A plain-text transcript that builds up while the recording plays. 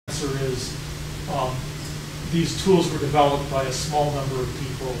answer is these tools were developed by a small number of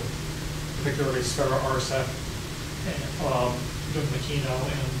people, particularly Sfera Arsef and Jim Makino,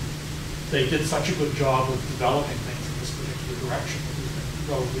 and they did such a good job of developing things in this particular direction that there's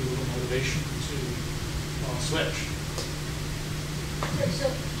been relatively little motivation to switch. So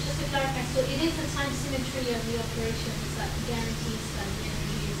just to clarify, so it is the time symmetry of the operations that guarantees that the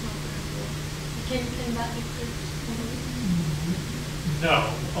energy is not going to go. Can that be proved? No.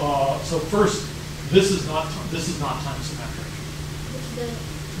 So first, this is not time symmetric.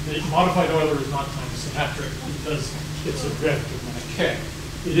 The modified Euler is not time symmetric because it's a drift and then a kick.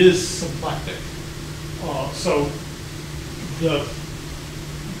 It is symplectic. So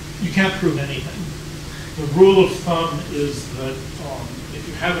you can't prove anything. The rule of thumb is that if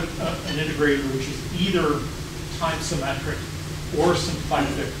you have an integrator which is either time symmetric or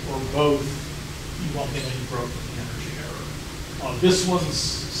symplectic or both, you won't get any growth in the energy error. This one's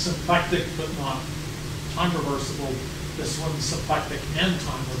symplectic but not time reversible. This one's symplectic and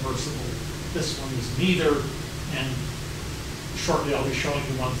time reversible. This one is neither, and shortly I'll be showing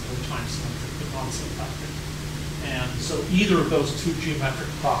you ones that are time symmetric but not symplectic. And so either of those two geometric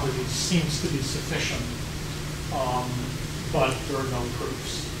properties seems to be sufficient, but there are no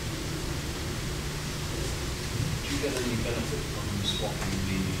proofs. Do you get any benefit from swapping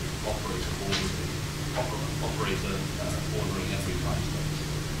the operator ordering every time step?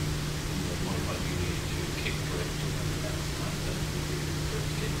 Modified unit to kick drift and then time step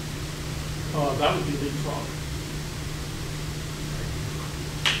drift kick? That would be leapfrog.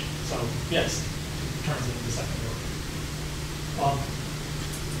 So yes, it turns into the second order.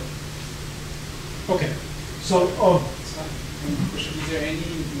 Okay, so is there any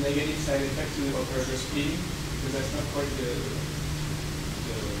negative side effect to the operator splitting? Because that's not quite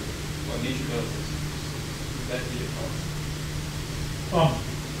what nature does. Would that be a problem?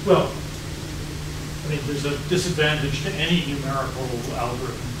 Well, I mean, there's a disadvantage to any numerical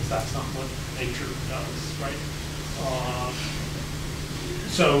algorithm because that's not what nature does, right?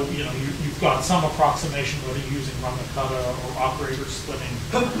 So, you know, you've got some approximation whether you're using Ramacutta or operator splitting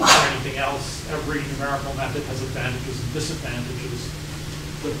or anything else. Every numerical method has advantages and disadvantages.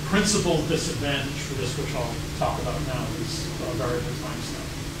 The principal disadvantage for this, which I'll talk about now, is variable time step.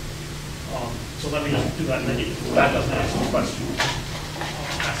 So let me just do that, and then if that doesn't answer the question,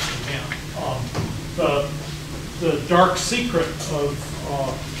 I'll ask it again. The dark secret of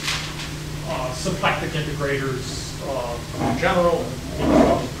symplectic integrators in general,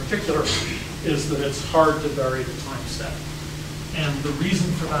 and in particular, is that it's hard to vary the time step. And the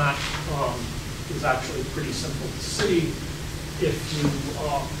reason for that is actually pretty simple to see.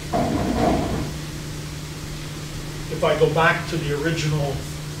 If I go back to the original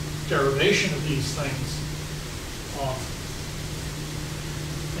derivation of these things,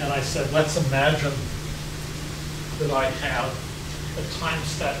 and I said, let's imagine that I have a time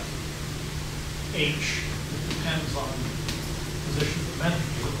step h that depends on position of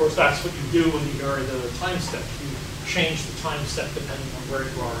energy. Of course, that's what you do when you vary the time step. You change the time step depending on where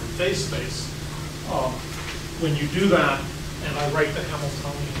you are in phase space. When you do that, and I write the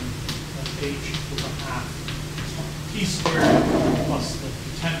Hamiltonian at h equals a half t squared plus the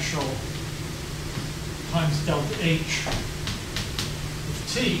potential times delta h of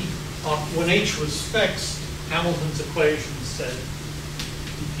t. When h was fixed, Hamilton's equation said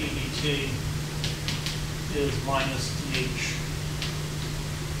dp dt is minus dh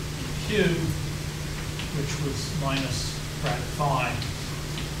dq, which was minus rad phi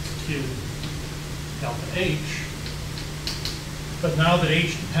q delta h. But now that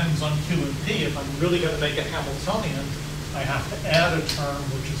h depends on q and p, if I'm really going to make it Hamiltonian, I have to add a term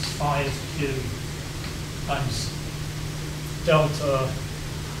which is phi of q times delta.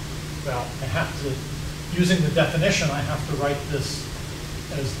 Well, I have to, using the definition, I have to write this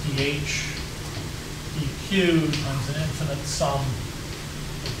as dh dq times an infinite sum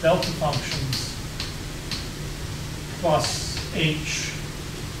of delta functions plus h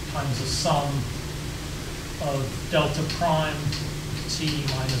times a sum of delta prime t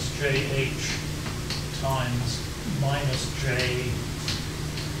minus jh times minus j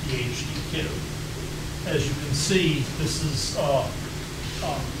dh dq. As you can see, this is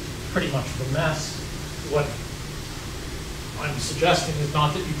pretty much the mess. What I'm suggesting is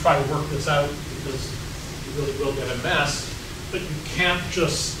not that you try to work this out because you really will get a mess, but you can't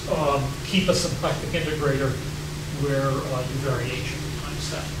just keep a symplectic integrator where you vary h every time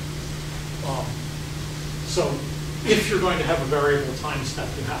step. So if you're going to have a variable time step,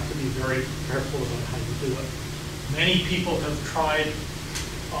 you have to be very careful about how you do it. Many people have tried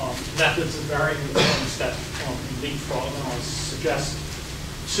methods of varying the time step in leapfrog, and I'll suggest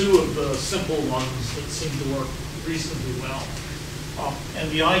two of the simple ones that seem to work reasonably well. And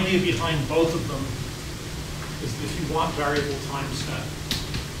the idea behind both of them is that if you want variable time spent,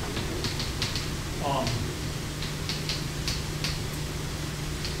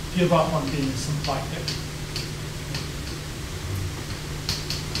 give up on being symplectic.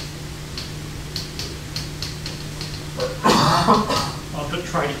 But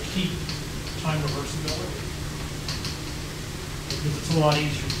try to keep time reversibility. Because it's a lot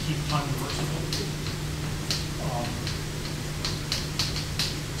easier to keep time reversibility.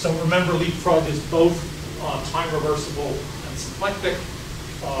 So remember, leapfrog is both time reversible and symplectic.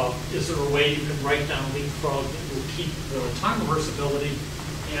 Is there a way you can write down leapfrog that will keep the time reversibility?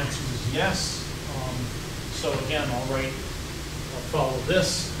 The answer is yes. So again, I'll follow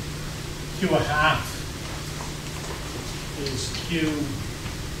this. Q1/2 is Q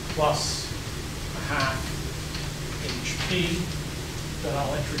plus 1/2 HP. Then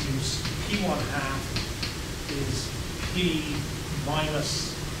I'll introduce P1/2 is P minus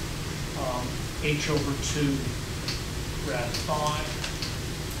H over 2 rad 5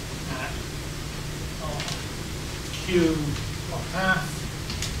 at Q1/2.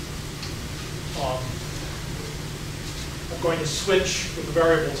 I'm going to switch with the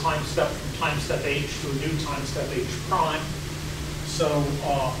variable time step from time step H to a new time step H prime. So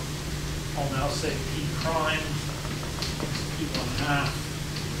I'll now say P prime is P1/2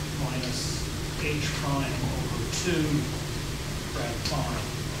 minus H prime over 2 rad 5.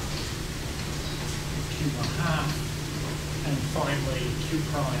 Q1/2, and finally Q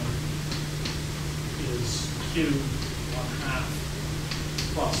prime is Q1/2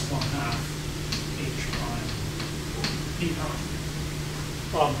 plus 1/2 H prime P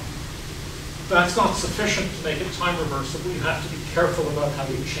prime. That's not sufficient to make it time reversible. You have to be careful about how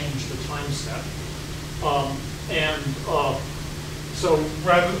you change the time step. So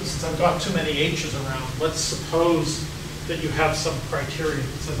since I've got too many H's around, let's suppose that you have some criteria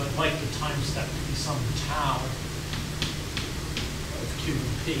that says I'd like the time step to be some tau of Q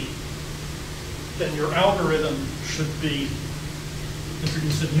and P. Then your algorithm should be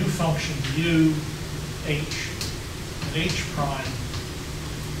introduce a new function U, H, and H prime,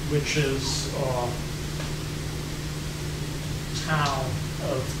 which is tau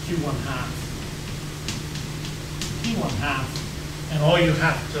of Q1/2, P1/2, and all you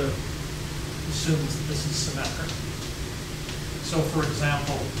have to assume is that this is symmetric. So for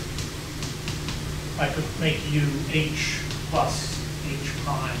example, I could make U H plus H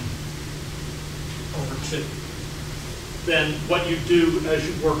prime over 2. Then what you do as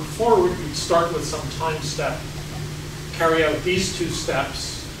you work forward, you'd start with some time step, carry out these two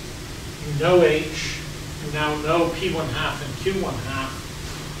steps, you know H, you now know P1/2 and Q1/2,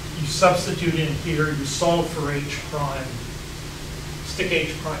 you substitute in here, you solve for H prime, stick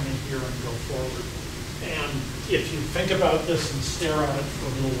H prime in here and go forward. And if you think about this and stare at it for a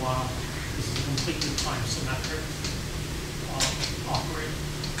little while, this is a completely time symmetric operator.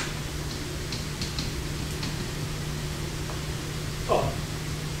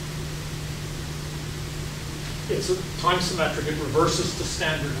 It's a time symmetric. It reverses to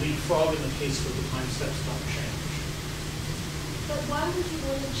standard leapfrog in the case where the time steps don't change. But why would you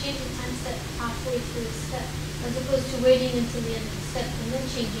want to change the time step halfway through the step, as opposed to waiting until the end of the step and then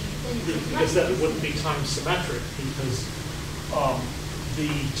changing it? Then it's because that wouldn't be time symmetric, because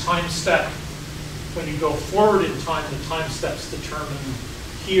the time step, when you go forward in time, the time step's determined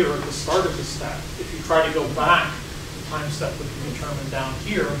here at the start of the step. If you try to go back, the time step would be determined down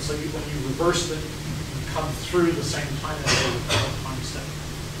here, and so when you reverse it, you come through the same time interval with the time step.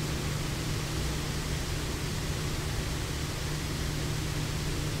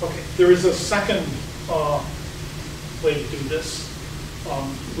 Okay, there is a second way to do this,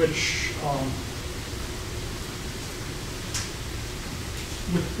 which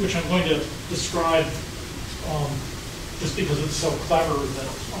I'm going to describe just because it's so clever that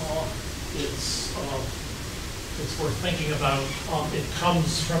it's worth thinking about. It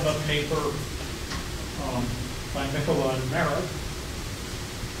comes from a paper by Mikola and Merritt.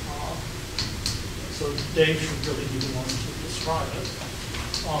 So Dave should really be the one to describe it.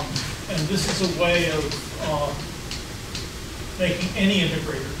 And this is a way of making any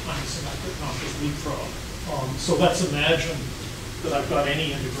integrator time symmetric, not just leapfrog. So let's imagine that I've got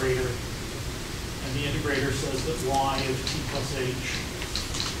any integrator, and the integrator says that y of t plus h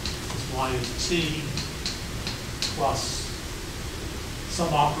is y of t plus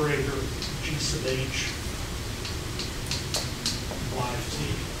some operator g sub h y of t.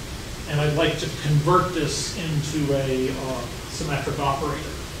 And I'd like to convert this into a symmetric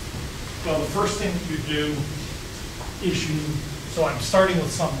operator. Well, the first thing that you do is you So I'm starting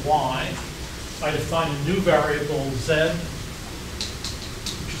with some y. I define a new variable z,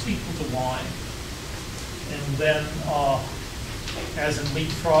 which is equal to y. And then, as in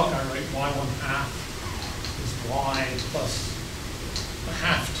leapfrog, I write y1/2 is y plus a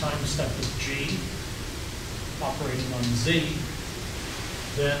half time step of g, operating on z.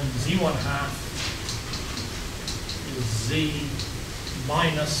 Then z1/2 is z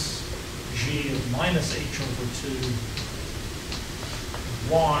minus g of minus h over 2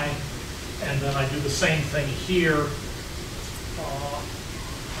 y. And then I do the same thing here.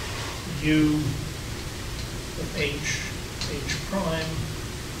 U of h prime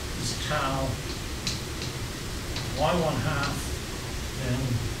is tau y1/2, and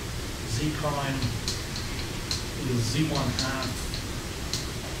z prime is z1/2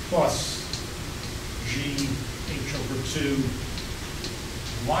 plus g h over 2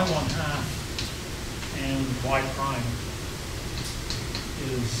 y1/2, and y prime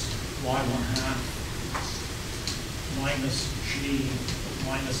is y1/2 minus g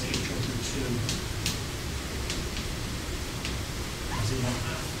minus h over 2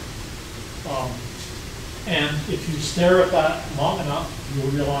 z1/2. And if you stare at that long enough,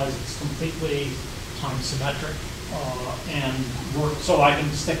 you'll realize it's completely time symmetric and work. So I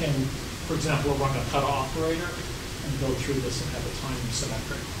can stick in, for example, run a cut operator and go through this and have a time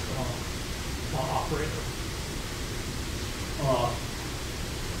symmetric operator.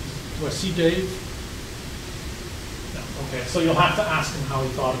 Do I see Dave? No. Okay, so you'll have to ask him how he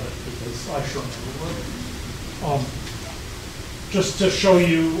thought of it, because I sure never would. Just to show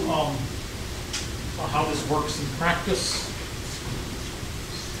you how this works in practice.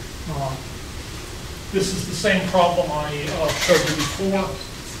 This is the same problem I showed you before.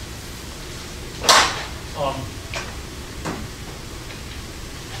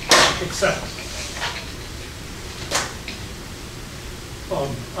 Except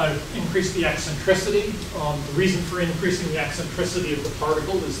I've increased the eccentricity. The reason for increasing the eccentricity of the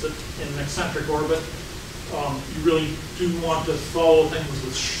particle is that in an eccentric orbit, you really do want to follow things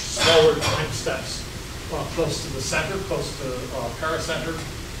with smaller time steps close to the center, close to paracenter.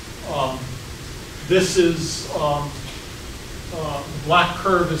 This is, the black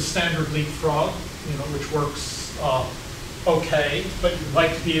curve is standard leapfrog, which works okay, but you'd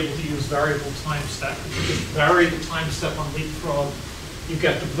like to be able to use variable time step. If you just vary the time step on leapfrog, you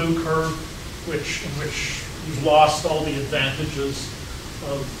get the blue curve, in which you've lost all the advantages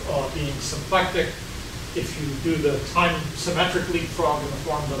of being symplectic. If you do the time symmetric leapfrog in the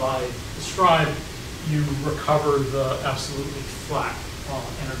form that I described, you recover the absolutely flat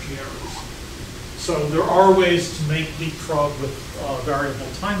energy errors. So there are ways to make leapfrog with variable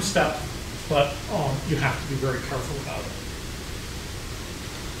time step, but you have to be very careful about it.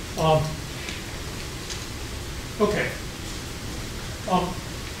 Okay.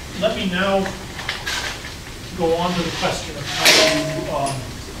 Let me now go on to the question of how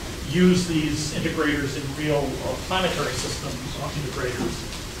you use these integrators in real planetary system integrators.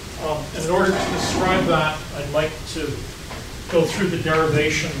 And in order to describe that, I'd like to go through the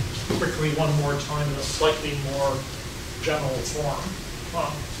derivation quickly one more time in a slightly more general form.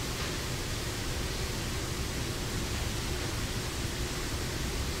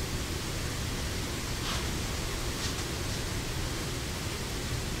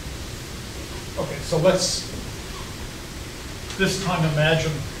 Okay, so let's this time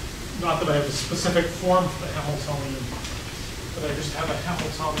imagine, not that I have a specific form for the Hamiltonian, but I just have a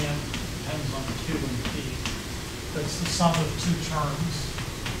Hamiltonian that depends on Q and P. That's the sum of two terms,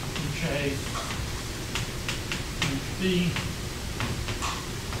 HA and HB.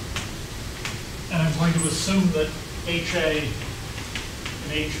 And I'm going to assume that HA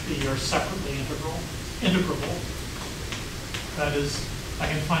and HB are separately integrable. That is, I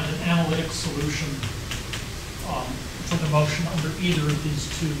can find an analytic solution for the motion under either of these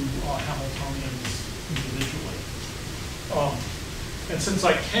two Hamiltonians individually. And since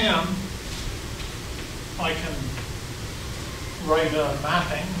I can write a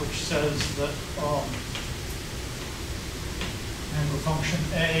mapping which says that and the function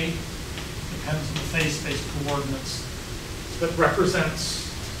A depends on the phase space coordinates that represents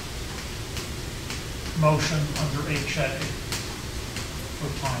motion under HA for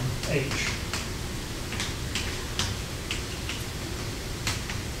time H.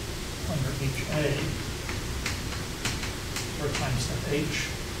 Under HA for time step H.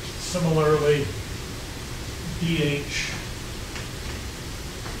 Similarly, BH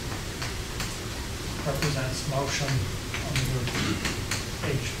represents motion under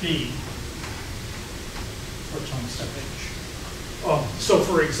HB for time step H. So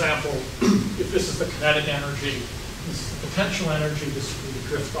for example, if this is the kinetic energy This is the potential energy, this would be the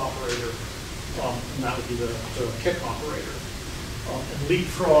drift operator, and that would be the kick operator. And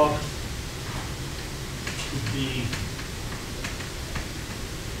leapfrog would be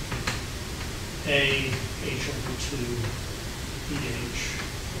A H over 2 BH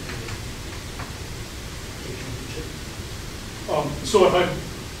H over 2. So if I'm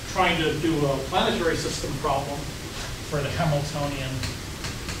trying to do a planetary system problem for the Hamiltonian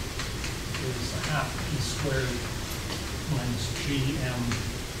is a half p squared minus gm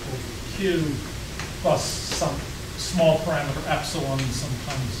over q plus some small parameter epsilon,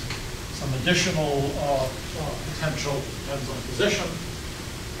 sometimes some additional potential, depends on position.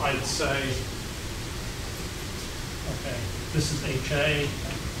 I'd say, okay, this is HA,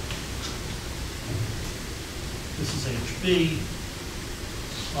 this is HB,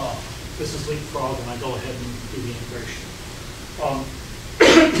 this is leapfrog, and I go ahead and do the integration.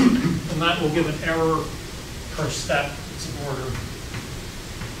 And that will give an error per step. It's of order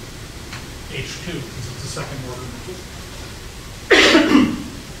H2, because it's a second order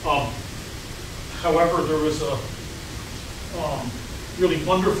interval. However, there was a really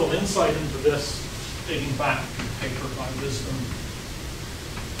wonderful insight into this dating back to a paper by Wisdom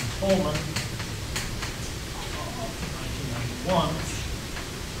and Coleman, 1991.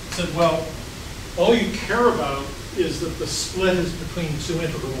 Said, well, all you care about is that the split is between two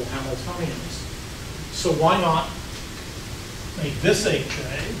integral Hamiltonians. So why not make this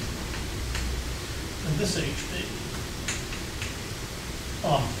HA and this HB?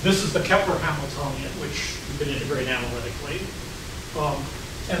 This is the Kepler Hamiltonian, which you can integrate analytically.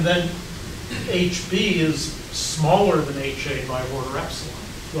 And then HB is smaller than HA by order epsilon.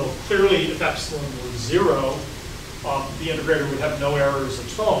 Well, clearly, if epsilon were 0, the integrator would have no errors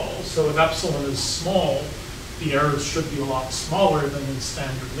at all. So if epsilon is small, the errors should be a lot smaller than in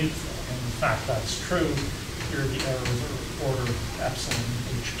standard leapfrog. And in fact, that's true. Here the errors are order epsilon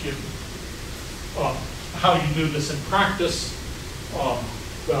HQ. How do you do this in practice?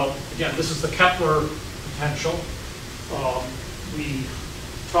 Well, again, this is the Kepler potential. We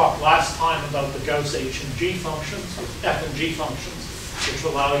talked last time about the Gauss H and G functions, F and G functions, which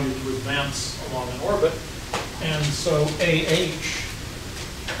allow you to advance along an orbit. And so AH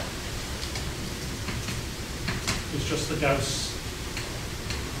is just the Gauss,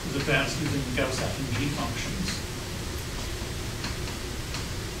 is advanced using the Gauss F and G functions.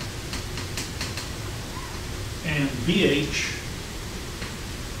 And VH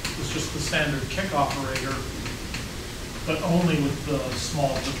is just the standard kick operator, but only with the small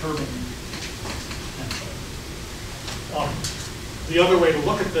perturbing potential. The other way to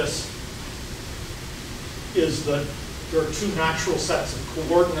look at this is that there are two natural sets of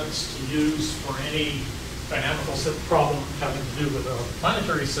coordinates to use for any dynamical problem having to do with a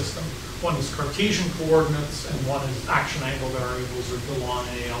planetary system. One is Cartesian coordinates, and one is action angle variables or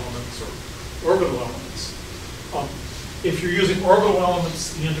Delaunay elements or orbital elements. If you're using orbital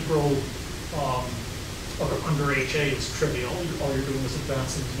elements, the integral under HA is trivial. All you're doing is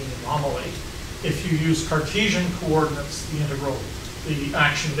advancing the anomaly. If you use Cartesian coordinates, the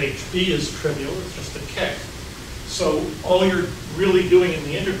action of HB is trivial. It's just a kick. So all you're really doing in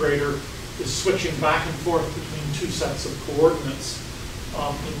the integrator is switching back and forth between two sets of coordinates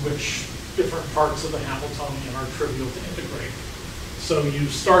in which different parts of the Hamiltonian are trivial to integrate. So you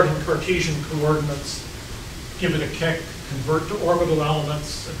start in Cartesian coordinates, give it a kick, convert to orbital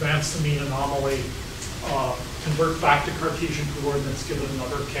elements, advance the mean anomaly, convert back to Cartesian coordinates, give it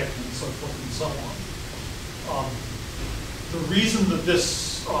another kick, and so forth and so on. The reason that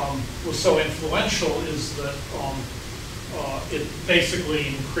this was so influential is that it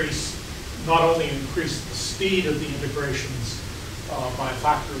basically not only increased the speed of the integrations by a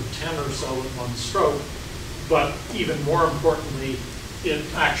factor of 10 or so in one stroke, but even more importantly, it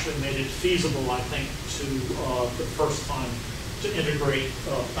actually made it feasible, I think, to the first time to integrate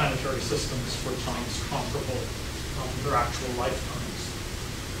planetary systems for times comparable to their actual lifetimes.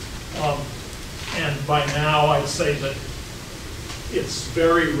 And by now, I'd say that it's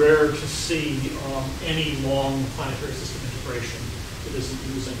very rare to see any long planetary system integration that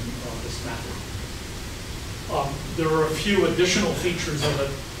isn't using this method. There are a few additional features of it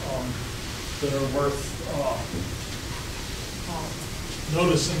that are worth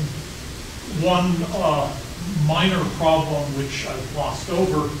noticing. One minor problem which I've glossed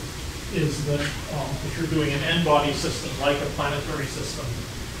over is that if you're doing an n-body system like a planetary system,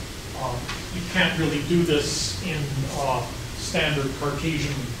 you can't really do this in standard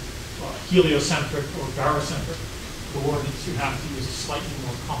Cartesian heliocentric or barocentric coordinates. You have to use a slightly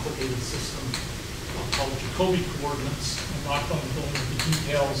more complicated system called Jacobi coordinates. I'm not going to go into the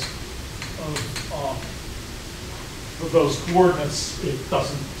details of for those coordinates, it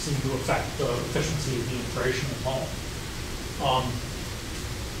doesn't seem to affect the efficiency of the integration at all.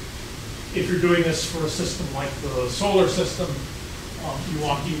 If you're doing this for a system like the solar system, you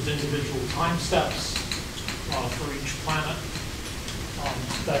want to use individual time steps for each planet.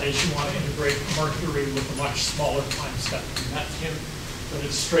 That is, you want to integrate Mercury with a much smaller time step than Neptune. But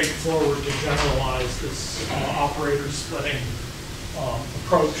it's straightforward to generalize this operator splitting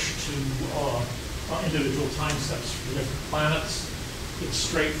approach to individual time steps for different planets. It's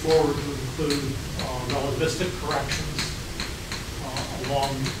straightforward to include relativistic corrections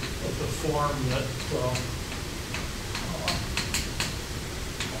along the form that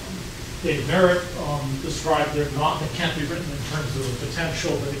Dave Merritt described. They can't be written in terms of the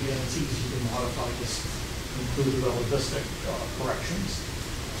potential, but again, it's easy to modify this to include relativistic corrections.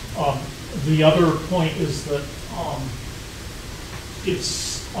 The other point is that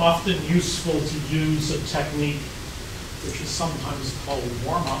it's often useful to use a technique which is sometimes called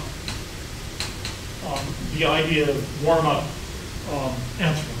warm-up. The idea of warm-up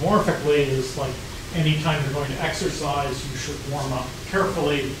anthropomorphically is like anytime you're going to exercise, you should warm up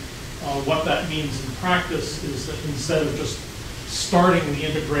carefully. What that means in practice is that instead of just starting the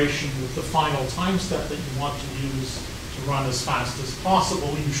integration with the final time step that you want to use to run as fast as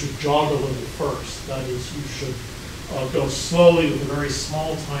possible, you should jog a little first. That is, you should go slowly with a very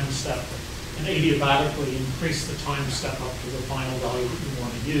small time step and adiabatically increase the time step up to the final value that you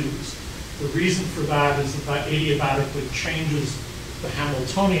want to use. The reason for that is that that adiabatically changes the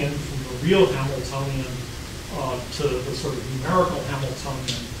Hamiltonian from the real Hamiltonian to the sort of numerical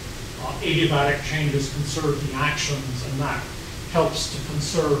Hamiltonian. Adiabatic changes conserve the actions, and that helps to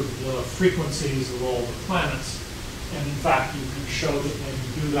conserve the frequencies of all the planets. And in fact, you can show that when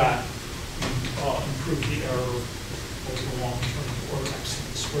you do that, you improve the error over the long term, or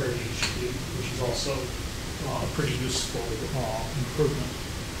epsilon squared HQ, which is also a pretty useful improvement.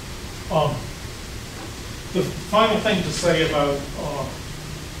 The final thing to say about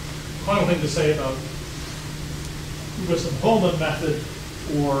Wisdom-Holman method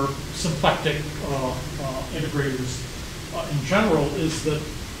or symplectic integrators in general is that,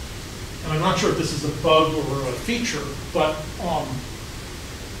 and I'm not sure if this is a bug or a feature, but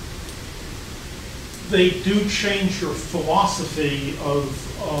they do change your philosophy of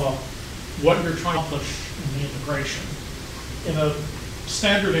what you're trying to accomplish in the integration. In a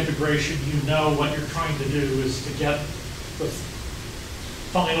standard integration, you know what you're trying to do is to get the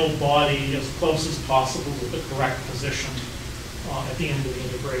final body as close as possible with the correct position at the end of the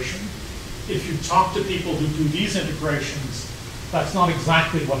integration. If you talk to people who do these integrations, that's not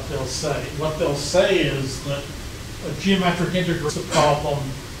exactly what they'll say. What they'll say is that a geometric integral is a problem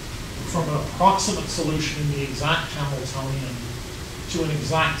from an approximate solution in the exact Hamiltonian to an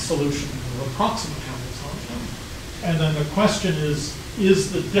exact solution in an approximate Hamiltonian. And then the question is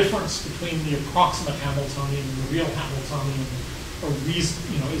the difference between the approximate Hamiltonian and the real Hamiltonian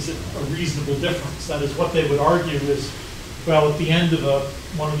is it a reasonable difference? That is, what they would argue is, well, at the end of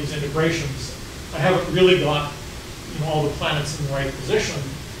one of these integrations, I haven't really got all the planets in the right position,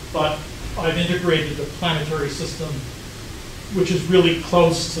 but I've integrated a planetary system which is really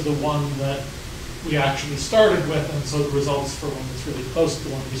close to the one that we actually started with, and so the results for one that's really close to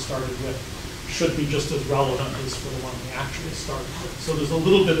the one we started with should be just as relevant as for the one we actually started with. So there's a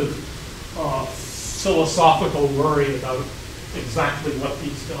little bit of philosophical worry about exactly what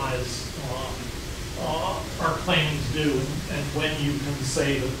these guys are claiming to do, and when you can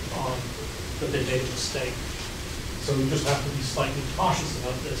say that they made a mistake. So we just have to be slightly cautious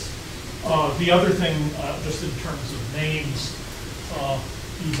about this. The other thing, just in terms of names,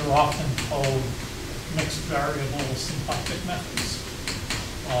 these are often called mixed variable symplectic methods.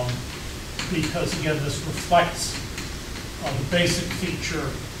 Because again, this reflects the basic feature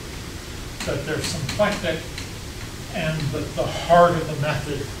that they're symplectic, and that the heart of the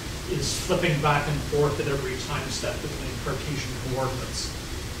method is flipping back and forth at every time step between Cartesian coordinates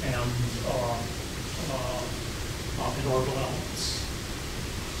and in orbital elements.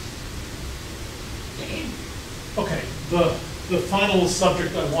 Okay, the final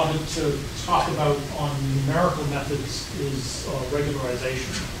subject I wanted to talk about on numerical methods is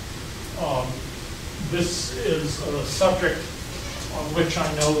regularization. This is a subject on which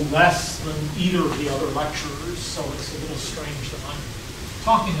I know less than either of the other lecturers, so it's a little strange that I'm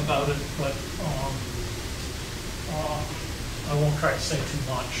talking about it, but I won't try to say too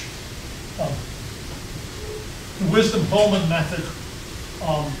much. The Wisdom-Holman method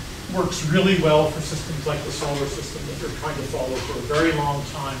works really well for systems like the solar system that you're trying to follow for a very long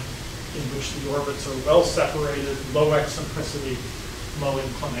time, in which the orbits are well separated, low eccentricity, low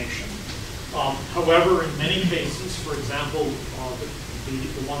inclination. However, in many cases, for example,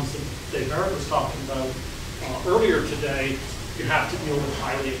 the ones that Dave Merritt was talking about earlier today, you have to deal with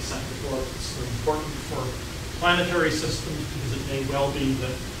highly eccentric orbits. They're important for planetary systems because it may well be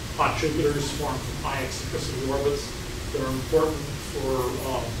that hot Jupiters form from high eccentricity orbits. They're important for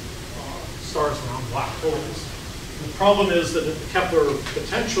stars around black holes. The problem is that the Kepler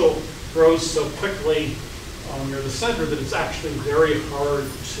potential grows so quickly near the center that it's actually very hard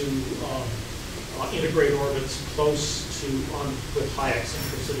to integrate orbits close to with high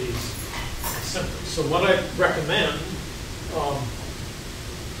eccentricities simply. So what I recommend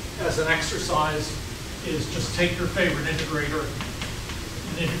as an exercise is just take your favorite integrator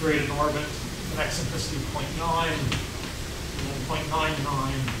and integrate an orbit with an eccentricity of 0.9, and then 0.99, and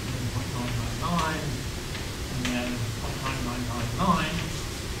then 0.999, and then 0.9999,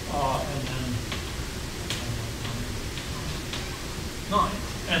 and then 9.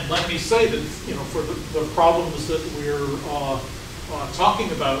 And let me say that, you know, for the problems that we're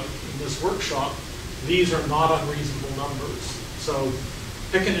talking about in this workshop, these are not unreasonable numbers. So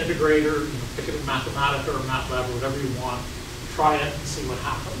pick an integrator, you know, pick it in Mathematica or MATLAB or whatever you want, try it and see what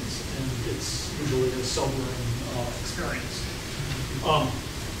happens. And it's usually a sobering experience.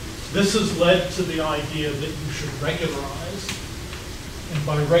 This has led to the idea that you should regularize. And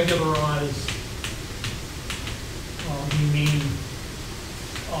by regularize, we mean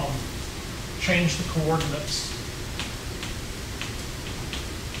change the coordinates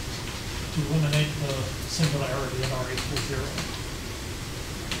to eliminate the singularity at r equals 0.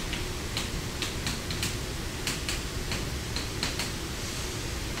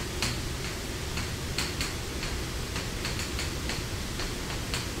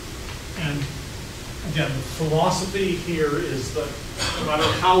 And again, the philosophy here is that no matter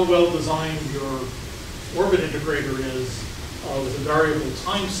how well designed your orbit integrator is, with a variable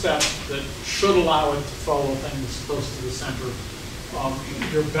time step that should allow it to follow things close to the center,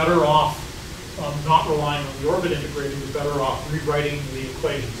 you're better off not relying on the orbit integrator. You're better off rewriting the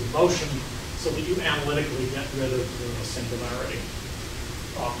equations of motion so that you analytically get rid of the singularity.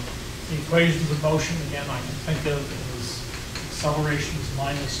 The equations of motion, again, I can think of as acceleration is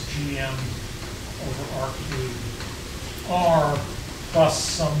minus gm over r cubed r plus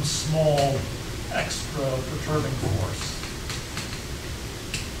some small extra perturbing force.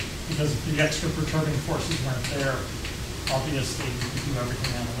 Because if the extra perturbing forces weren't there, obviously you could do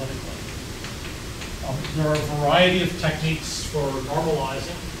everything analytically. There are a variety of techniques for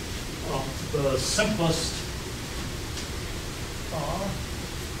normalizing. The simplest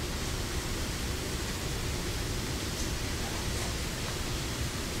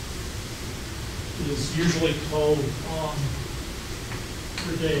is usually called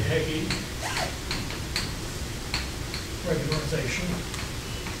Hege regularization.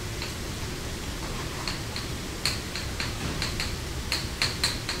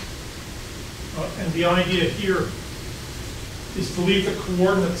 And the idea here is to leave the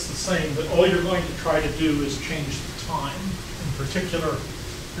coordinates the same, but all you're going to try to do is change the time. In particular,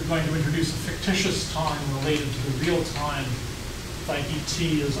 you're going to introduce a fictitious time related to the real time by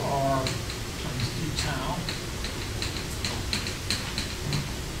dt is r times d tau.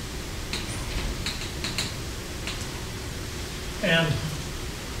 And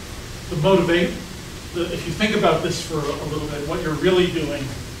if you think about this for a little bit, what you're really doing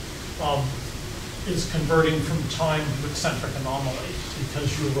is converting from time to eccentric anomaly, because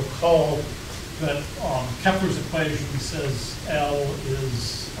you'll recall that Kepler's equation says L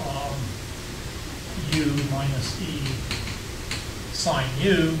is u minus e sine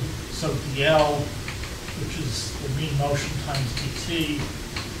u, so dl, which is the mean motion times dt,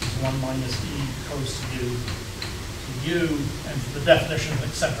 is 1 minus e cos u to u, and for the definition of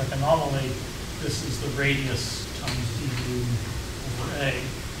eccentric anomaly, this is the radius times du over a.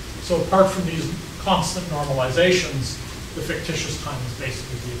 So apart from these constant normalizations, the fictitious time is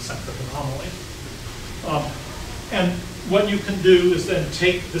basically the eccentric anomaly. And what you can do is then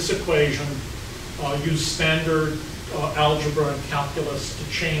take this equation, use standard algebra and calculus to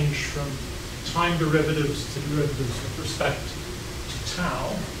change from time derivatives to derivatives with respect to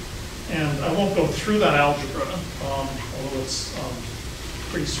tau. And I won't go through that algebra, although it's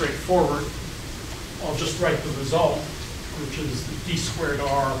pretty straightforward. I'll just write the result, which is d squared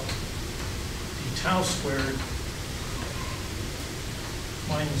r d tau squared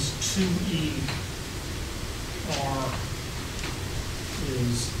minus 2e r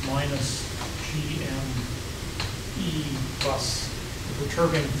is minus gm e plus the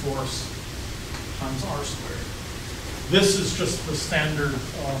perturbing force times r squared. This is just the standard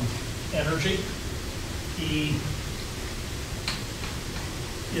energy. E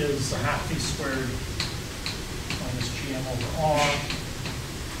is a half V squared minus GM over R,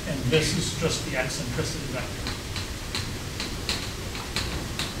 and this is just the eccentricity vector.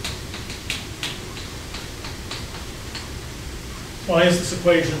 Why is this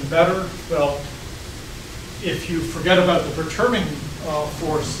equation better? Well, if you forget about the perturbing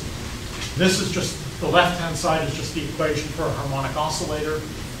force, this is just, the left-hand side is just the equation for a harmonic oscillator.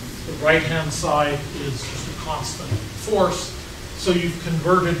 The right-hand side is just a constant force. So you've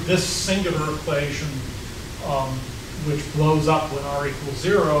converted this singular equation, which blows up when R equals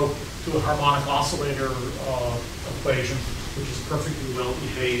 0, to a harmonic oscillator equation, which is perfectly well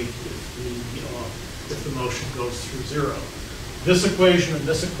behaved if the motion goes through 0. This equation and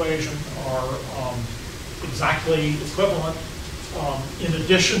this equation are exactly equivalent. In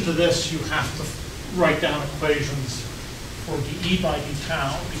addition to this, you have to write down equations for dE by d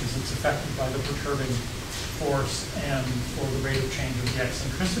tau, because it's affected by the perturbing force, and for the rate of change of the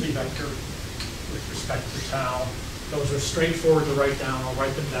eccentricity vector with respect to tau. Those are straightforward to write down. I'll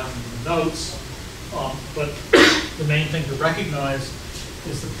write them down in the notes. But the main thing to recognize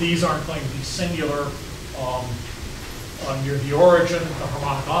is that these aren't going to be singular. Near the origin, the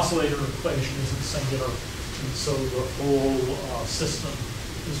harmonic oscillator equation isn't singular, and so the whole system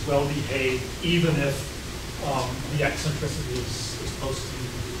is well behaved, even if the eccentricity is close to the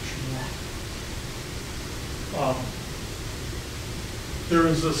one. There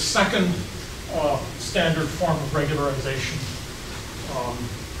is a second standard form of regularization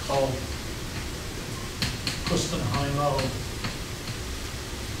called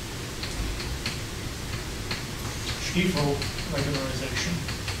Stiefel regularization.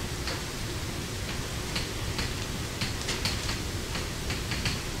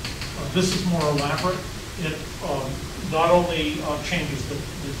 This is more elaborate. It not only changes the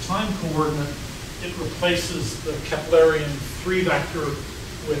time coordinate, it replaces the Keplerian 3 vector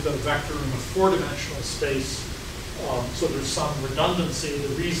with a vector in a 4-dimensional space. So there's some redundancy.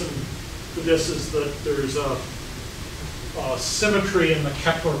 The reason for this is that there's a symmetry in the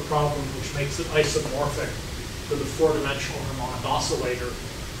Kepler problem, which makes it isomorphic to the 4-dimensional harmonic oscillator,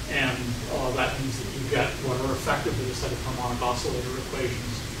 and that means that you get what are effectively a set of harmonic oscillator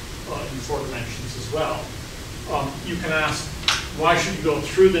equations in 4 dimensions as well. You can ask, why should you go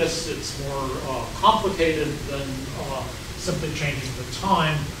through this? It's more complicated than simply changing the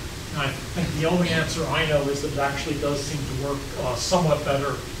time. And I think the only answer I know is that it actually does seem to work somewhat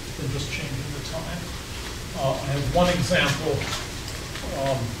better than just changing the time. I have one example.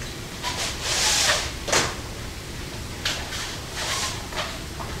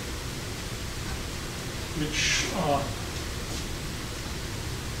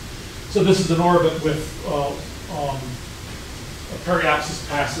 So this is an orbit with a periapsis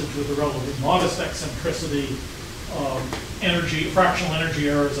passage with a relatively modest eccentricity. Fractional energy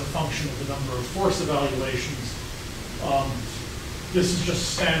error is a function of the number of force evaluations. This is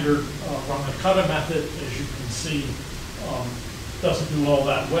just standard Ramacutta method, as you can see. Doesn't do all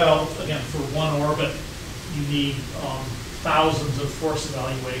that well. Again, for one orbit, you need thousands of force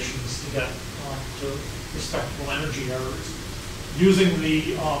evaluations to get to respectable energy errors. Using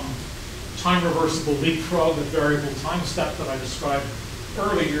the time reversible leapfrog with variable time step that I described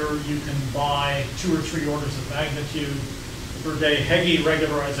earlier, you can buy 2 or 3 orders of magnitude per day Hegge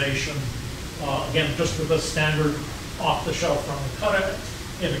regularization. Again, just with a standard off-the-shelf Ramacutta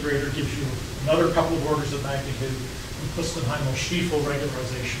integrator gives you another couple of orders of magnitude, and Stiefel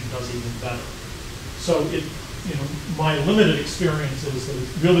regularization does even better. So my limited experience is that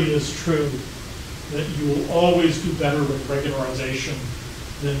it really is true that you will always do better with regularization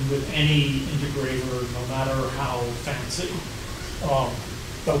than with any integrator, no matter how fancy.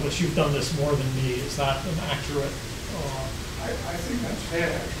 Douglas, you've done this more than me. Is that an accurate? I think that's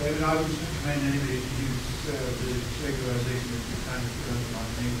fair, actually. I would recommend anybody to use the regularization that you kind of put on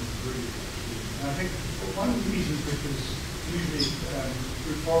native group. And I think one of the reasons which is usually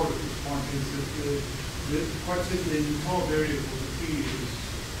put forward at this point is that quite simply the core variable of the field is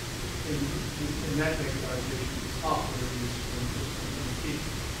in that regularization is half what it is when just in the peak.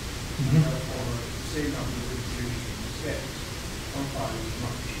 Or the same number of iterations steps. One part is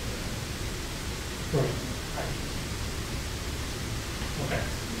much. Right. Okay.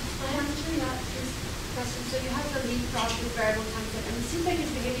 I have two last questions. So you have the leapfrog with variable time step, and it seems like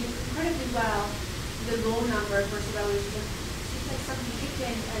it's behaving incredibly well. The low number versus evaluation. It seems like something kicked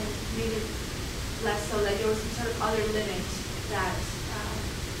in and made it less so. Like there was some sort of other limit that.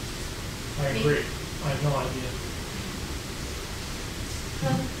 I agree. I have no idea.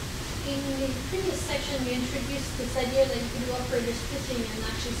 In the previous section, we introduced this idea that you can do operator splitting and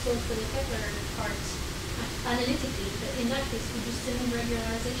actually solve for the Kepler parts analytically, but in that case, would you still need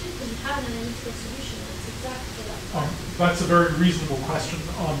regularization? Because you have an analytical solution that's exact for that part. That's a very reasonable question.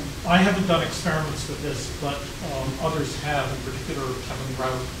 I haven't done experiments with this, but others have, in particular Kevin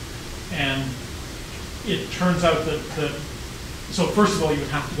Rout. And it turns out that, so first of all, you would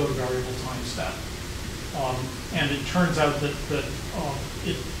have to go to variable time step. And it turns out that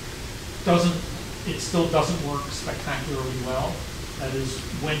it still doesn't work spectacularly well. That is,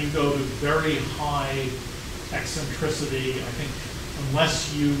 when you go to very high eccentricity, I think,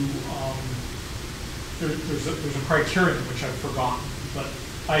 unless you, there's a criterion which I've forgotten, but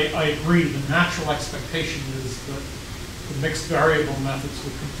I agree, the natural expectation is that the mixed variable methods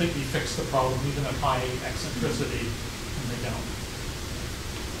would completely fix the problem, even at high eccentricity, and they don't.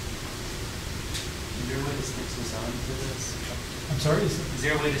 Is there a way to stitch this on to this? I'm sorry? Is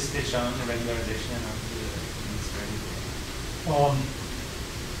there a way to stitch on the regularization onto the mixed variable? Or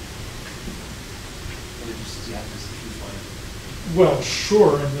just you have to choose one? Well,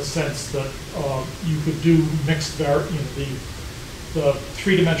 sure, in the sense that you could do mixed the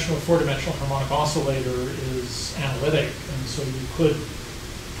three-dimensional, four-dimensional harmonic oscillator is analytic, and so you could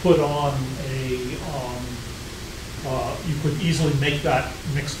put on you could easily make that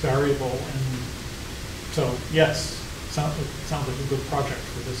mixed variable, and so yes, it sounds like a good project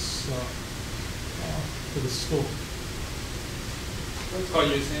for this school. That's what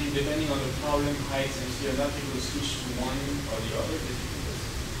you're saying, depending on the problem heights, and you're not able to switch to one or the other.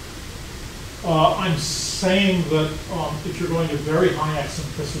 I'm saying that if you're going to very high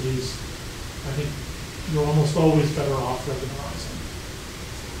eccentricities, I think you're almost always better off regularizing.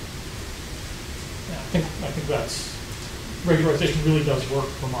 Yeah, I think that's, regularization really does work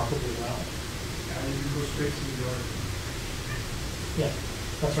remarkably well. And you can go straight to the origin. Yeah,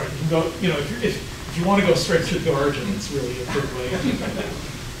 that's right. You can go, if you want to go straight to the origin, it's really a good way.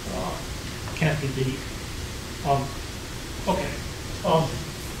 Can't be beat. Okay.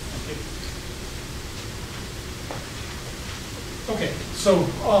 Okay, so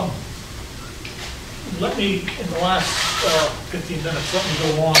let me, in the last 15 minutes,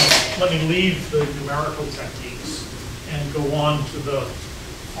 let me leave the numerical techniques and go on to the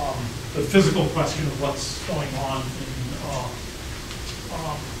physical question of what's going on in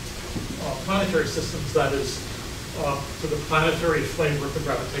planetary systems, that is, to the planetary flavor of the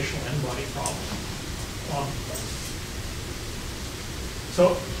gravitational n-body problem.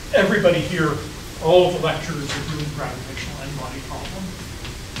 So everybody here, all of the lecturers are doing gravitational n-body problem.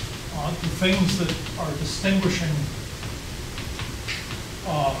 The things that are distinguishing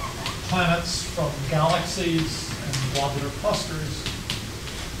planets from galaxies and globular clusters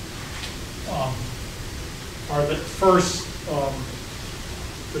are that first,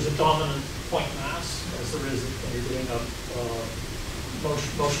 there's a dominant point mass, as there is when you're doing a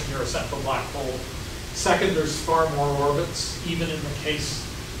motion near a central black hole. Second, there's far more orbits, even in the cases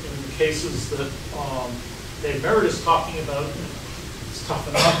that Dave Merritt is talking about. It's tough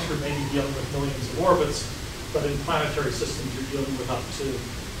enough, you're maybe dealing with millions of orbits, but in planetary systems you're dealing with up to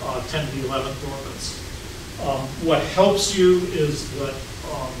 10 to the 11th orbits. What helps you is that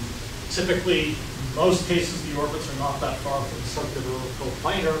typically, in most cases, the orbits are not that far from circular or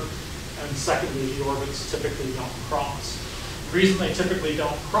coplanar, and secondly, the orbits typically don't cross. The reason they typically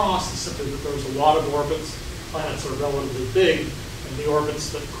don't cross is simply that there's a lot of orbits, planets are relatively big, and the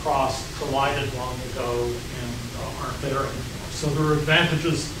orbits that crossed collided long ago and aren't there anymore. So there are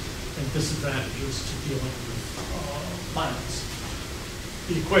advantages and disadvantages to dealing with planets.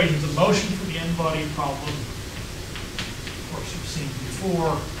 The equations of motion for the n-body problem, of course, you've seen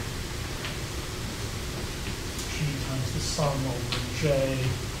before. G times the sum over J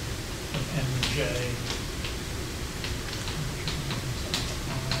of nj.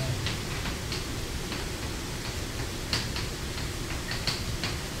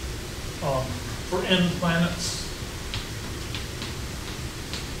 For n planets,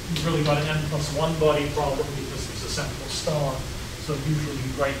 you've really got an n+1 body problem because there's a central star. So usually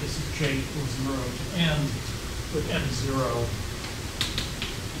you write this as j equals 0 to n, with n0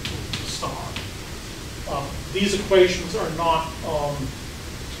 equals the star. These equations are not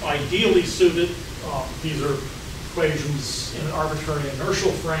ideally suited. These are equations in an arbitrary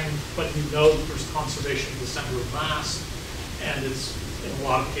inertial frame, but you know that there's conservation of the center of mass, and it's in a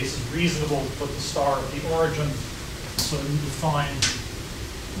lot of cases reasonable to put the star at the origin. So you define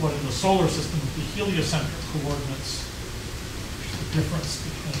what in the solar system would be heliocentric coordinates, which is the difference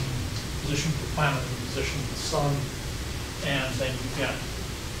between the position of the planet and the position of the sun, and then you get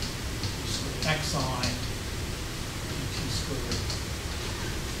xi, t squared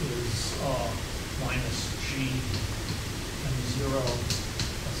is minus g m0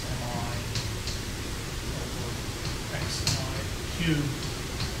 plus mi over cubed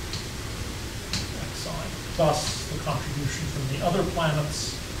xi plus the contribution from the other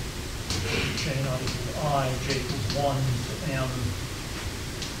planets, j not equal to I, j equals 1 to m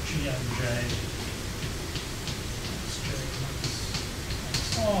gmj xj minus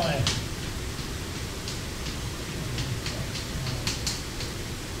xi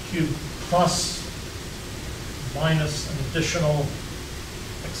cubed plus minus an additional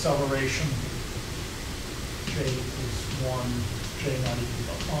acceleration j equals 1, j not equal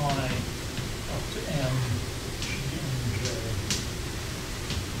to I, up to m gmj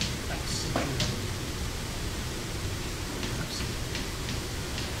xj.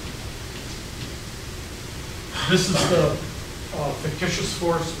 This is the fictitious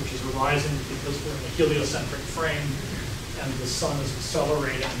force, which is arising because we're in a heliocentric frame and the sun is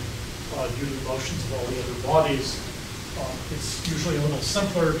accelerating due to the motions of all the other bodies. It's usually a little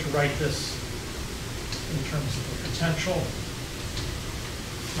simpler to write this in terms of the potential,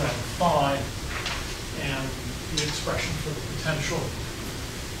 rather phi, and the expression for the potential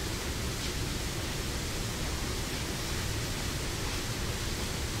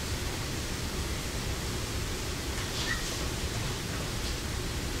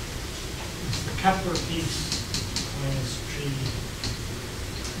is the Kepler piece minus g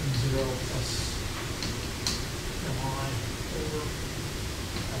 0 plus mi over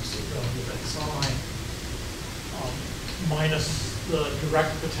absolute value of xi minus the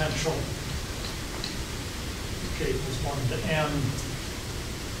direct potential j equals 1 to m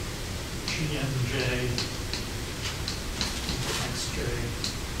gmj xj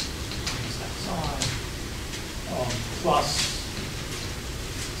minus xi plus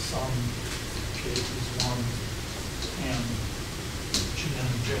some j equals 1 to m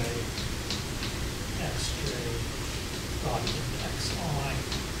gmj xj dot into xi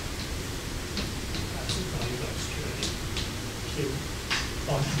absolute value of xj cubed.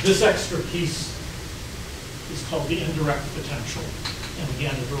 This extra piece is called the indirect potential, and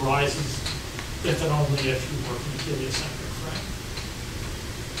again it arises if and only if you work in a heliocentric frame.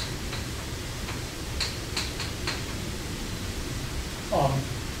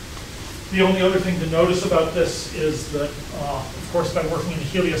 The only other thing to notice about this is that, of course, by working in a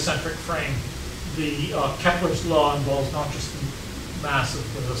heliocentric frame, the Kepler's law involves not just the mass of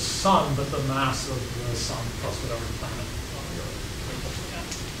the sun, but the mass of the sun plus whatever planet you're looking at.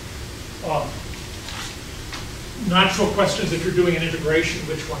 Natural questions: if you're doing an integration,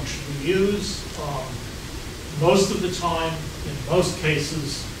 which one should you use? Most of the time, in most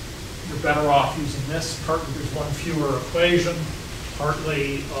cases, you're better off using this. Partly there's one fewer equation.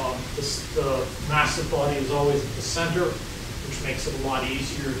 Partly the massive body is always at the center, which makes it a lot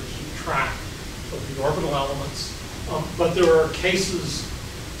easier to keep track of the orbital elements. But there are cases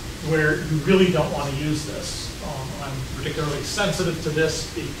where you really don't want to use this. I'm particularly sensitive to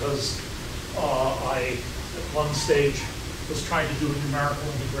this because I, at one stage, was trying to do a numerical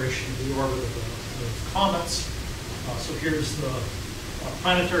integration of the orbit of the comets. So here's the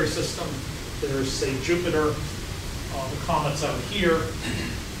planetary system. There's, say, Jupiter. The comet's out here.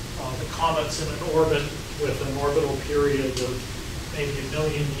 The comet's in an orbit with an orbital period of maybe 1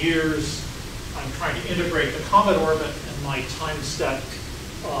 million years. I'm trying to integrate the comet orbit, and my time step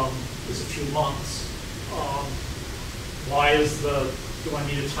is a few months. Why do I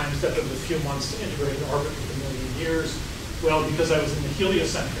need a time step of a few months to integrate an orbit with 1 million years? Well, because I was in the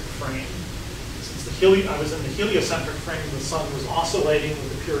heliocentric frame. Since I was in the heliocentric frame, the sun was oscillating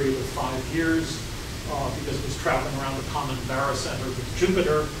with a period of 5 years. Because it was traveling around the common barycenter with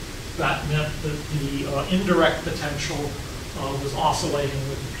Jupiter. That meant that the indirect potential was oscillating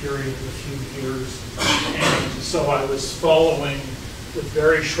with a period of a few years. And so I was following with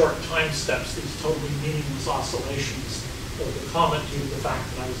very short time steps these totally meaningless oscillations of the comet due to the fact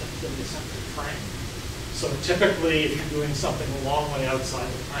that I was in a heliocentric frame. So typically, if you're doing something a long way outside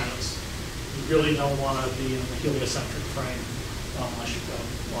the planets, you really don't want to be in the heliocentric frame unless you've got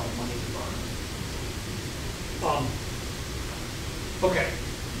a lot of money to burn. Okay,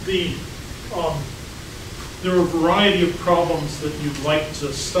 there are a variety of problems that you'd like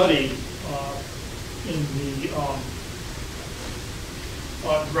to study in the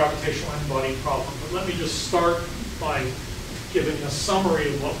gravitational n-body problem, but let me just start by giving a summary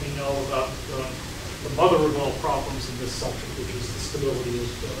of what we know about the mother of all problems in this subject, which is the stability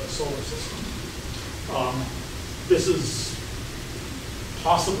of the solar system. This is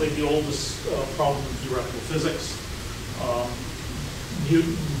possibly the oldest problem in theoretical physics.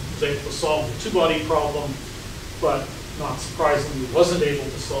 Newton was able to solve the two-body problem, but not surprisingly wasn't able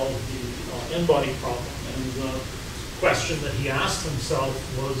to solve the n-body problem. And the question that he asked himself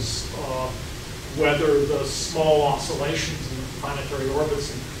was, whether the small oscillations in the planetary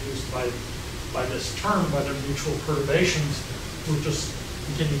orbits introduced by this term, whether mutual perturbations would just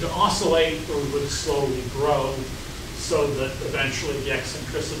continue to oscillate or would slowly grow so that eventually the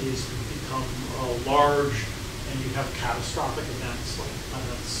eccentricities would become large and you have catastrophic events like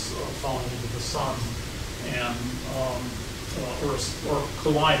planets falling into the sun and or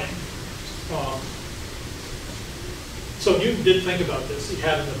colliding. So Newton did think about this. He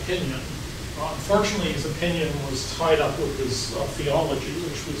had an opinion. Unfortunately, his opinion was tied up with his theology,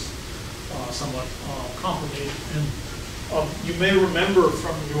 which was somewhat complicated. And you may remember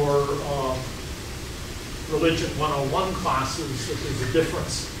from your Religion 101 classes that there's a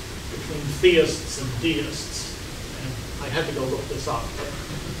difference between theists and deists. And I had to go look this up. But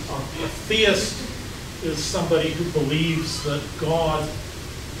a theist is somebody who believes that God,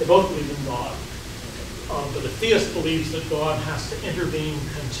 they both believe in God, but a theist believes that God has to intervene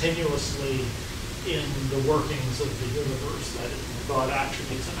continuously in the workings of the universe, that God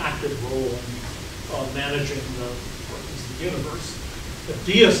actually takes an active role in managing the workings of the universe. A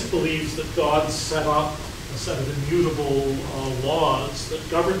deist believes that God set up a set of immutable laws that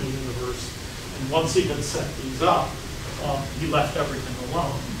govern the universe, and once he had set these up, he left everything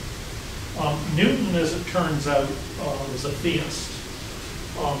alone. Newton, as it turns out, was a theist.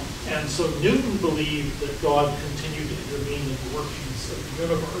 And so Newton believed that God continued to intervene in the workings of the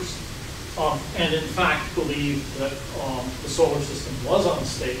universe, and in fact believed that the solar system was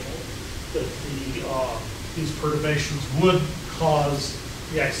unstable, that these perturbations would cause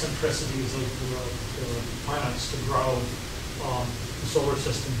the eccentricities of the planets to grow, the solar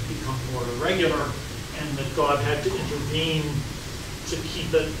system to become more irregular, and that God had to intervene to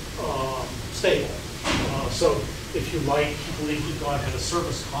keep it stable. So if you like, he believed that God had a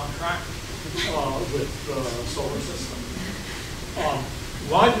service contract with the solar system.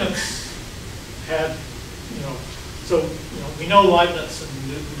 Leibniz had, we know Leibniz and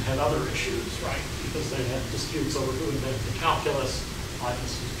Newton had other issues, right? Because they had disputes over who invented the calculus.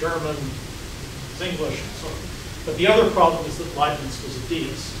 Leibniz was German, was English, and so on. But the other problem is that Leibniz was a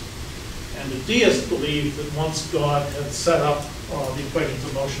deist. And the deist believed that once God had set up the equations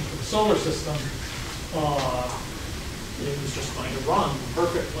of motion for the solar system, it was just going to run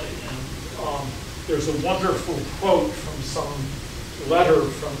perfectly. And there's a wonderful quote from some letter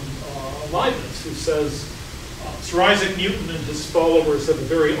from Leibniz who says, Sir Isaac Newton and his followers have a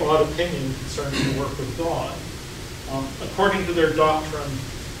very odd opinion concerning the work of God. According to their doctrine,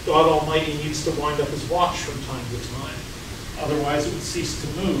 God Almighty needs to wind up his watch from time to time. Otherwise it would cease to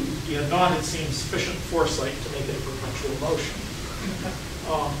move. He had not, it seems, sufficient foresight to make it a perpetual motion.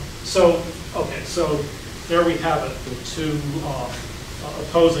 So there we have it, the two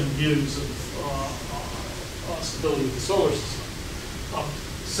opposing views of stability of the solar system.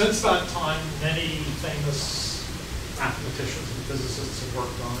 Since that time, many famous mathematicians and physicists have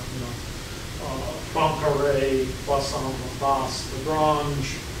worked on it. Poincaré, Poisson, Laplace,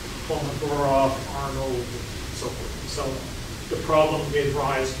 Lagrange, Kolmogorov, Arnold, and so forth and so on. The problem gave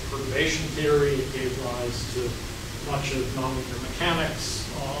rise to perturbation theory. It gave rise to much of nonlinear mechanics.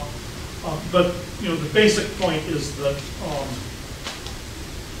 But the basic point is that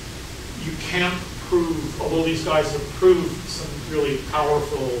you can't prove, although these guys have proved some really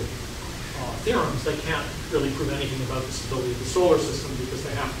powerful theorems, they can't really prove anything about the stability of the solar system because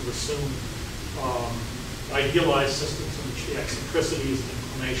they have to assume idealized systems in which the eccentricities and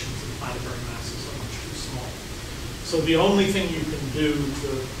inclinations of the planetary masses are much too small. So the only thing you can do to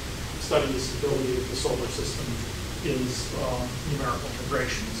study the stability of the solar system is numerical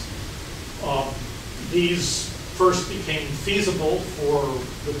integrations. These first became feasible for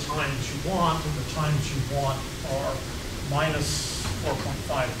the times you want, and the times you want are minus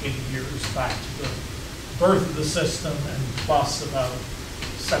 4.5 gigayears back to the birth of the system and plus about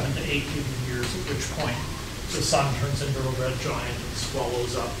 7 to 8 gigayears, at which point the sun turns into a red giant and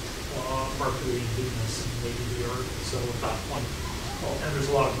swallows up Mercury and Venus and maybe the Earth. So at that point, and there's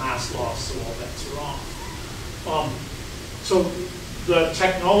a lot of mass loss, so all bets are off. So the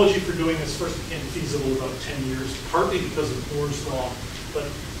technology for doing this first became feasible about 10 years, partly because of Moore's law, but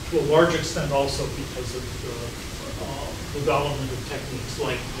to a large extent also because of the development of techniques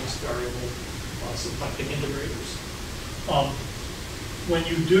like mixed variable symplectic integrators. When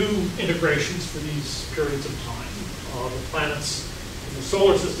you do integrations for these periods of time, the planets in the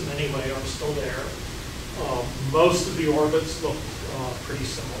solar system anyway are still there. Most of the orbits look pretty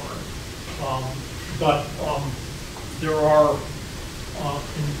similar, but there are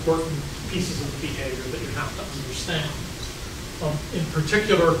important pieces of the behavior that you have to understand. In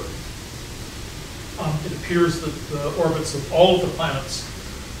particular, it appears that the orbits of all of the planets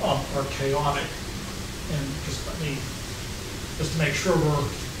are chaotic. And just to make sure we're all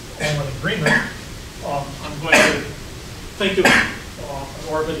in agreement, I'm going to think of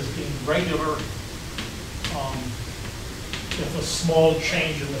an orbit as being regular if a small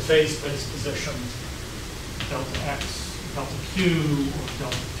change in the phase space position, delta x, delta q, or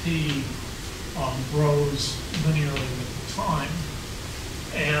delta p, grows linearly with time.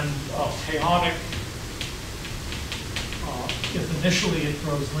 And chaotic, if initially it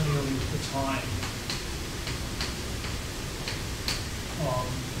grows linearly with time,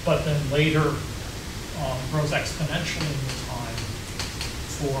 but then later grows exponentially with time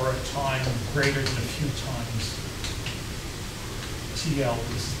for a time greater than a few times TL,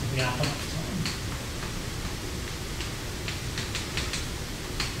 this is the Lyapunov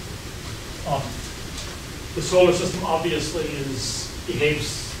time. The solar system obviously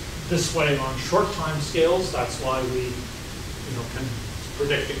behaves this way on short time scales. That's why we can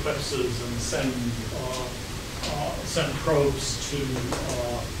predict eclipses and send probes to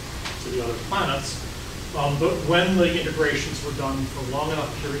the other planets. But when the integrations were done for long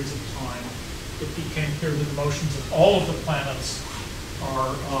enough periods of time, it became clear that the motions of all of the planets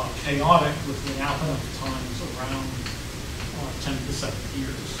are chaotic with Lyapunov times around 10 to the 7th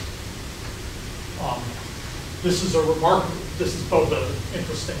years. This is both an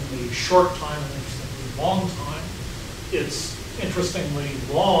interestingly short time and interestingly long time. It's interestingly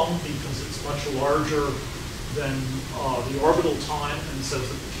long because it's much larger than the orbital time and says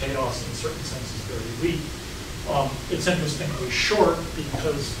that the chaos in a certain sense is very weak. It's interestingly short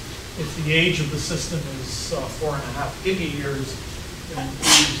because if the age of the system is 4.5 gigayears, then the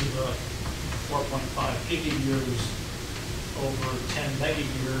age of the 4.5 gigayears over 10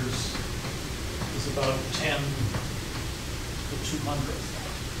 megayears is about 10 to 200.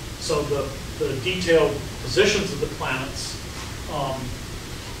 So the detailed positions of the planets,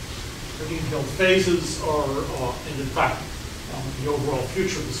 the detailed phases are, and in fact, the overall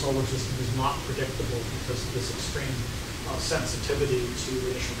future of the solar system is not predictable because of this extreme sensitivity to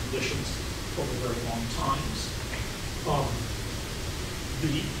initial conditions over very long times.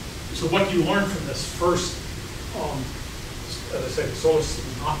 So what do you learn from this? First, as I say, the solar system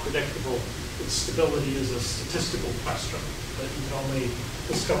is not predictable. Its stability is a statistical question that you can only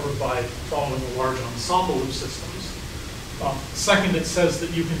discover by following a large ensemble of systems. Second, it says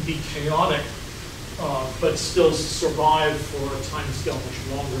that you can be chaotic, but still survive for a time scale much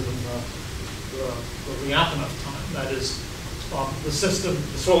longer than the Lyapunov time. That is, the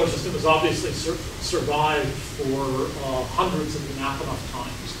solar system has obviously survived for hundreds of Lyapunov times.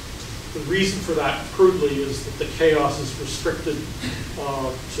 The reason for that, crudely, is that the chaos is restricted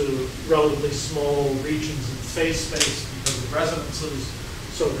to relatively small regions in phase space because of resonances.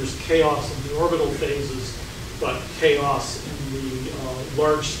 So there's chaos in the orbital phases, but chaos in the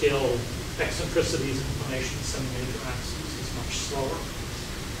large-scale eccentricities, inclinations, semi-major axes is much slower.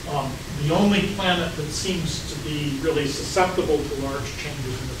 The only planet that seems to be really susceptible to large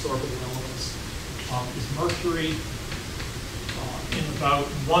changes in its orbital elements is Mercury. In about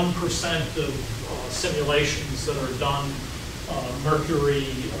 1% of simulations that are done, Mercury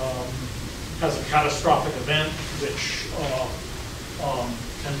has a catastrophic event which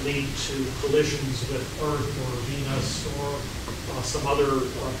can lead to collisions with Earth or Venus or some other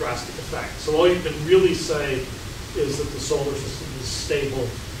drastic effect. So all you can really say is that the solar system is stable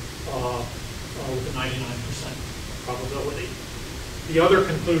with a 99% probability. The other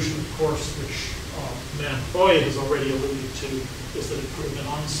conclusion, of course, which Manfoy has already alluded to, is that it could have been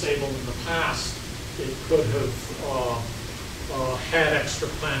unstable in the past. It could have had extra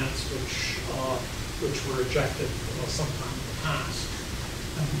planets which were ejected sometime in the past.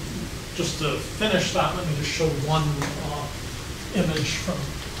 And just to finish that, let me just show one image from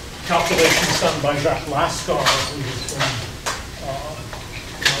calculations done by Jacques Lascar, who has been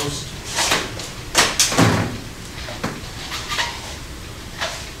most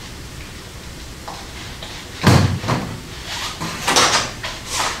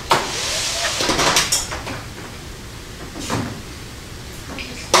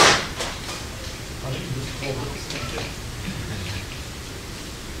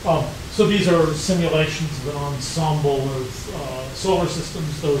so these are simulations of an ensemble of solar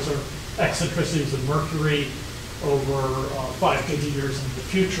systems. Those are eccentricities of Mercury over 5 gigayears into the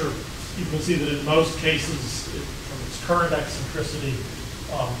future. You can see that in most cases, from its current eccentricity,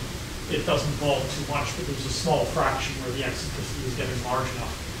 it doesn't fall too much, but there's a small fraction where the eccentricity is getting large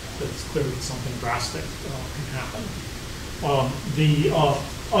enough that it's clear that something drastic can happen. The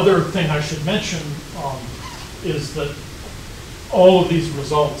other thing I should mention is that all of these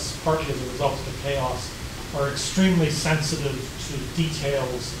results, partly as a result of the chaos, are extremely sensitive to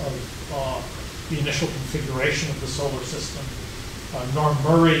details of the initial configuration of the solar system. Norm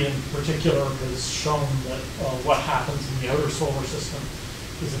Murray in particular has shown that what happens in the outer solar system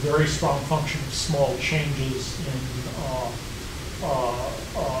is a very strong function of small changes in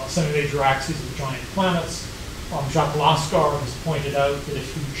semi-major axes of giant planets. Jacques Lascar has pointed out that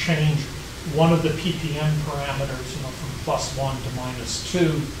if you change one of the ppm parameters, from +1 to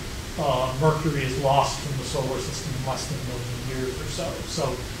 -2, Mercury is lost from the solar system in less than 1 million years or so.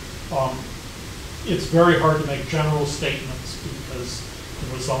 So it's very hard to make general statements because the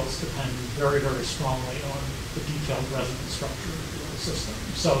results depend very, very strongly on the detailed resonance structure of the system.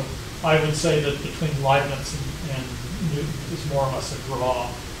 So I would say that between Leibniz and Newton is more or less a draw.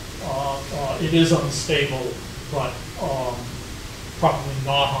 It is unstable, but probably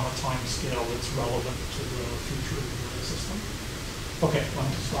not on a time scale that's relevant to the future of the system. Okay, I'm going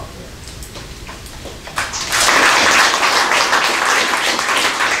to stop there.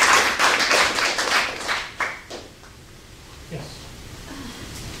 Yes?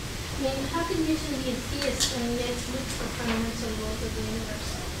 How can Newton be a theist when he yet looks for fundamental laws of the universe?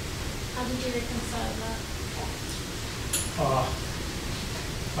 How did you reconcile that?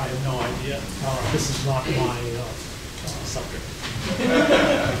 I have no idea. This is not my subject. Does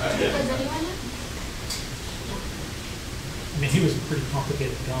anyone know? I mean, he was a pretty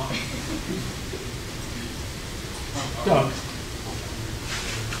complicated guy. Doug?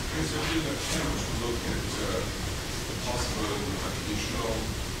 Yes, I did attempt to look at the possible additional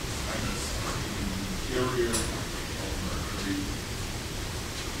planets in the interior of Mercury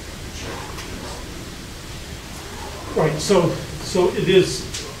and check for this. Right, so it is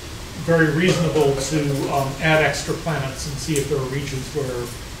very reasonable to add extra planets and see if there are regions where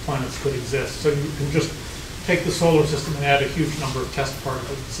planets could exist. So you can just take the solar system and add a huge number of test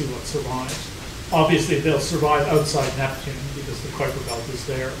particles and see what survives. Obviously, they'll survive outside Neptune because the Kuiper belt is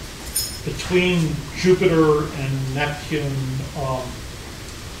there. Between Jupiter and Neptune,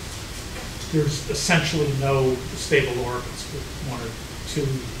 there's essentially no stable orbits with one or two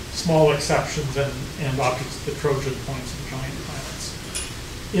small exceptions and objects at the Trojan points of giant planets.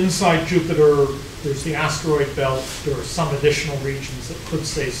 Inside Jupiter, there's the asteroid belt. There are some additional regions that could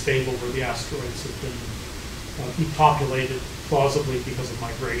stay stable where the asteroids have been depopulated, plausibly because of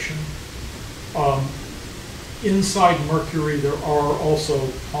migration. Inside Mercury, there are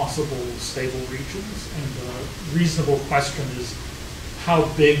also possible stable regions, and the reasonable question is how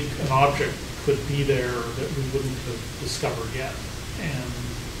big an object could be there that we wouldn't have discovered yet. And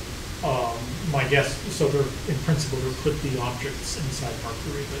my guess, so there, in principle, there could be objects inside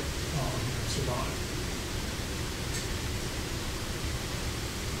Mercury that survive.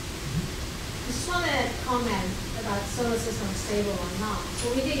 I just want to comment about solar system stable or not.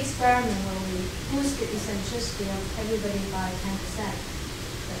 So we did an experiment where we boosted eccentricity of everybody by 10%.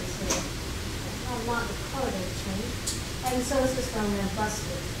 That is not the color that changed. And the solar system went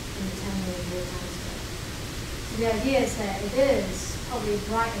busted in the 10 million year time scale. So the idea is that it is probably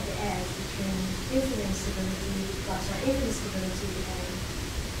right at the edge between infinite instability and instability.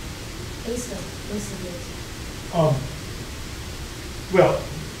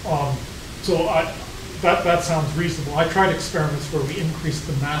 So that sounds reasonable. I tried experiments where we increased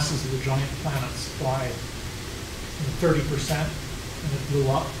the masses of the giant planets by 30%, and it blew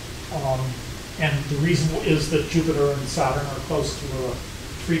up. And the reason is that Jupiter and Saturn are close to a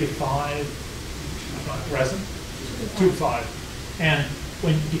 3 to 5 resonance, 2 to 5. And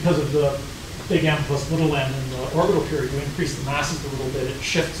because of the big M plus little m in the orbital period, we increase the masses a little bit, it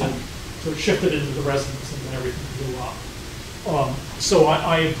shifted. So it shifted into the resonance and then everything blew up. So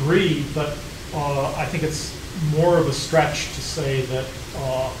I agree, but I think it's more of a stretch to say that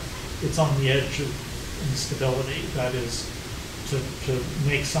it's on the edge of instability. That is, to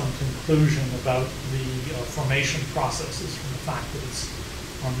make some conclusion about the formation processes from the fact that it's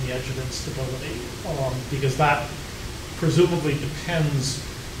on the edge of instability, because that presumably depends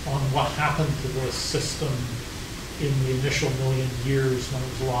on what happened to the system in the initial million years when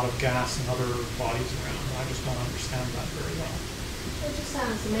there was a lot of gas and other bodies around. I just don't understand that very well. It just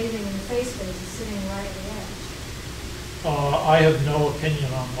sounds amazing in the phase space is sitting right at the edge. I have no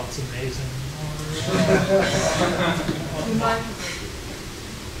opinion on what's amazing.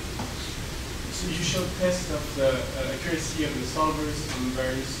 So you showed tests of the accuracy of the solvers on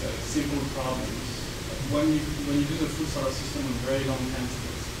various simple problems. When you do the full solar system on very long time scales,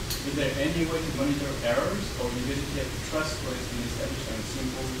 is there any way to monitor errors, or you basically have to trust what has been established on a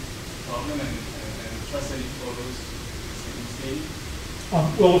simple problem and trust that it follows the same state?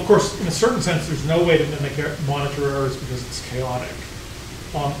 Well, of course, in a certain sense, there's no way to monitor errors because it's chaotic.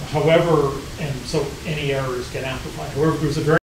 However, and so any errors get amplified. However, there's a very